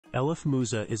Elif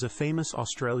Musa is a famous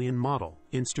Australian model,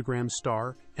 Instagram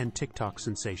star, and TikTok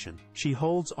sensation. She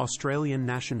holds Australian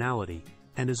nationality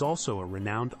and is also a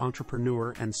renowned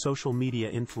entrepreneur and social media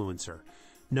influencer,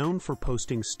 known for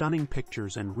posting stunning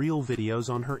pictures and real videos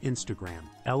on her Instagram.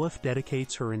 Elif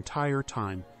dedicates her entire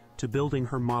time to building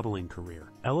her modeling career.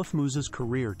 Elif Musa's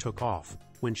career took off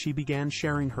when she began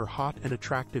sharing her hot and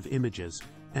attractive images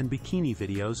and bikini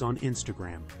videos on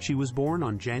Instagram. She was born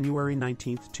on January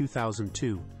 19,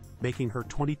 2002, making her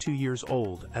 22 years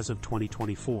old as of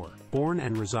 2024. Born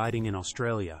and residing in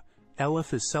Australia,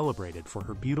 Elif is celebrated for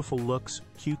her beautiful looks,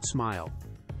 cute smile,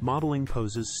 modeling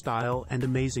poses, style, and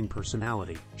amazing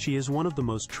personality. She is one of the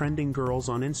most trending girls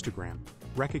on Instagram,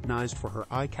 recognized for her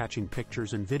eye-catching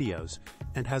pictures and videos,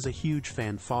 and has a huge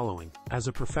fan following. As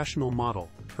a professional model,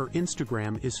 her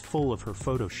Instagram is full of her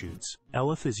photo shoots.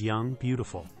 Elif is young,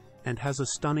 beautiful, and has a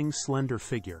stunning, slender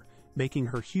figure, making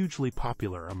her hugely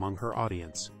popular among her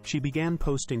audience. She began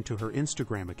posting to her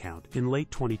Instagram account in late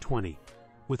 2020,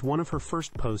 with one of her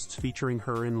first posts featuring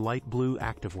her in light blue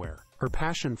activewear. Her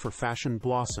passion for fashion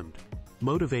blossomed,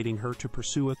 motivating her to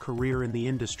pursue a career in the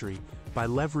industry by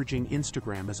leveraging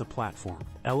Instagram as a platform.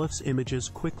 Elif's images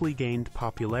quickly gained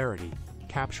popularity,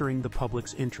 capturing the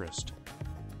public's interest.